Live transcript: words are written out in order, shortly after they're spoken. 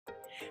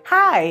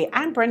Hi,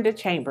 I'm Brenda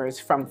Chambers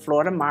from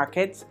Florida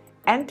markets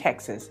and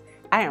Texas.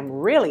 I am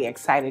really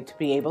excited to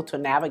be able to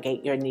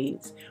navigate your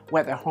needs,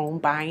 whether home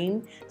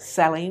buying,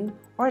 selling,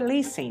 or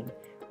leasing.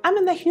 I'm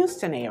in the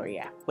Houston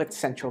area with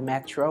Central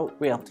Metro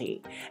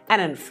Realty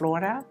and in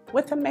Florida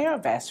with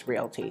Amerivest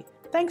Realty.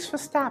 Thanks for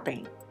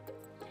stopping.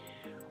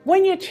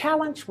 When you're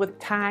challenged with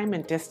time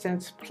and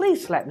distance,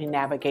 please let me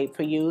navigate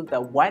for you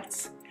the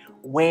what's,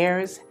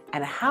 where's,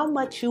 and how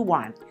much you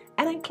want,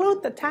 and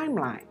include the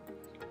timeline.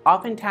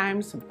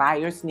 Oftentimes,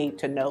 buyers need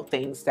to know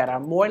things that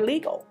are more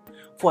legal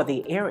for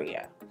the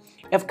area,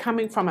 if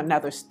coming from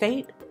another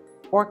state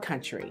or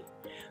country,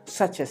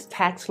 such as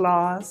tax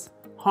laws,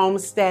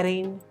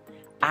 homesteading,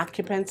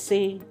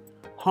 occupancy,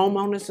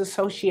 homeowners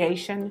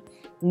association,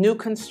 new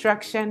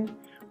construction,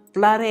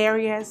 flood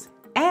areas,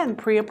 and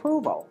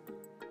pre-approval.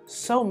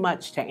 So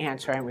much to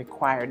answer and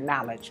require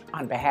knowledge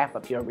on behalf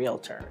of your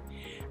realtor.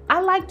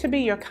 I'd like to be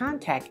your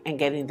contact in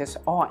getting this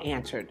all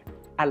answered.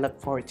 I look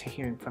forward to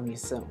hearing from you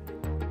soon.